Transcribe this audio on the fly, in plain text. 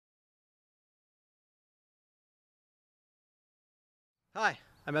Hi,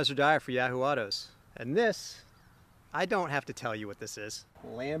 I'm Ezra Dyer for Yahoo Autos, and this, I don't have to tell you what this is.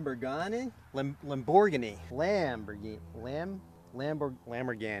 Lamborghini? Lamborghini.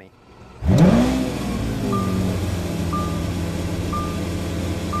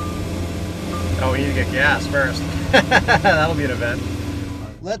 Oh, we need to get gas first. That'll be an event.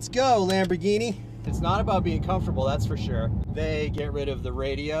 Let's go, Lamborghini. It's not about being comfortable, that's for sure. They get rid of the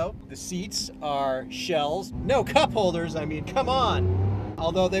radio. The seats are shells. No cup holders, I mean, come on.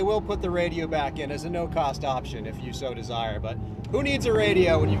 Although they will put the radio back in as a no-cost option if you so desire. But who needs a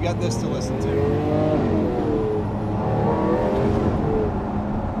radio when you've got this to listen to?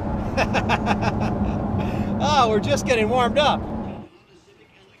 Oh, we're just getting warmed up.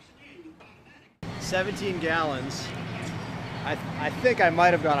 17 gallons. I think I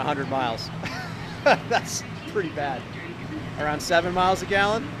might have gone 100 miles. That's pretty bad. Around 7 miles a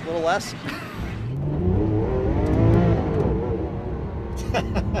gallon, a little less.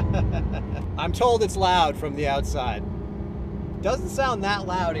 I'm told it's loud from the outside. Doesn't sound that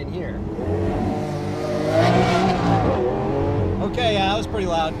loud in here. Okay, yeah, that was pretty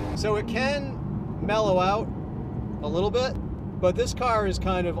loud. So it can mellow out a little bit, but this car is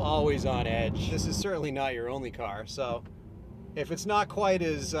kind of always on edge. This is certainly not your only car, so if it's not quite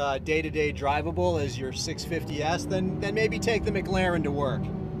as day-to-day drivable as your 650S, then maybe take the McLaren to work.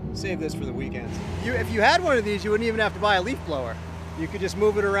 Save this for the weekends. If you had one of these, you wouldn't even have to buy a leaf blower. You could just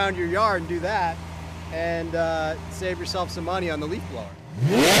move it around your yard and do that, and save yourself some money on the leaf blower.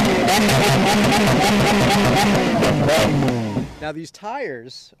 Now these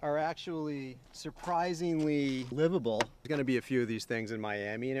tires are actually surprisingly livable. There's going to be a few of these things in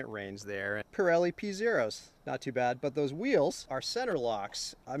Miami and it rains there. Pirelli P0s, not too bad, but those wheels are center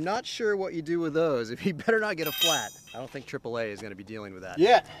locks. I'm not sure what you do with those. If you better not get a flat. I don't think AAA is going to be dealing with that.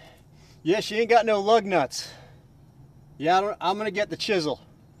 Yeah, she ain't got no lug nuts. Yeah, I'm going to get the chisel.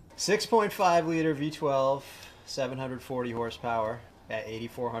 6.5 liter V12, 740 horsepower. At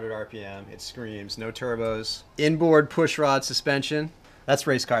 8,400 RPM, it screams, no turbos. Inboard pushrod suspension, that's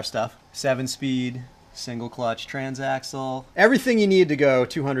race car stuff. 7-speed, single clutch transaxle. Everything you need to go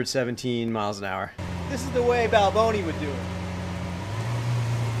 217 miles an hour. This is the way Balboni would do it.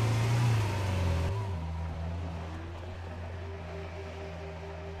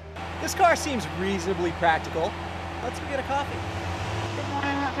 This car seems reasonably practical. Let's go get a coffee. Good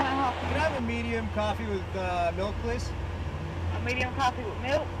morning, how can I help you? Can I have a medium coffee with milk, please? A medium coffee with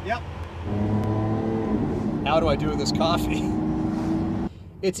milk? Yep. How do I do with this coffee?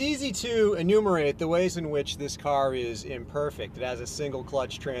 It's easy to enumerate the ways in which this car is imperfect. It has a single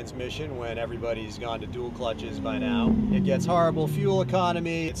clutch transmission when everybody's gone to dual clutches by now. It gets horrible fuel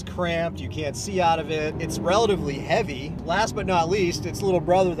economy, it's cramped, you can't see out of it. It's relatively heavy. Last but not least, its little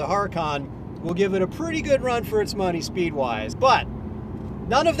brother, the Huracan, will give it a pretty good run for its money speed-wise. But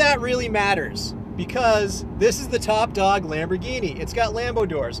none of that really matters, because this is the top dog Lamborghini. It's got Lambo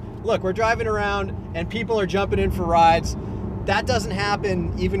doors. Look, we're driving around and people are jumping in for rides. That doesn't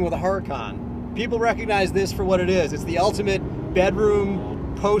happen even with a Huracan. People recognize this for what it is. It's the ultimate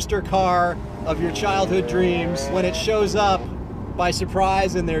bedroom poster car of your childhood dreams. When it shows up by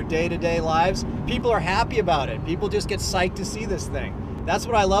surprise in their day-to-day lives, people are happy about it. People just get psyched to see this thing. That's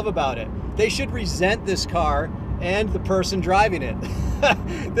what I love about it. They should resent this car and the person driving it.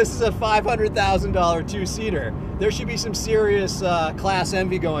 This is a $500,000 two-seater. There should be some serious class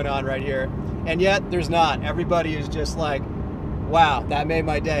envy going on right here. And yet there's not. Everybody is just like, wow, that made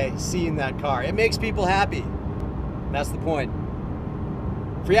my day, seeing that car. It makes people happy. And that's the point.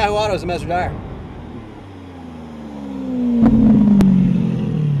 For Yahoo Autos, I'm Ezra Dyer.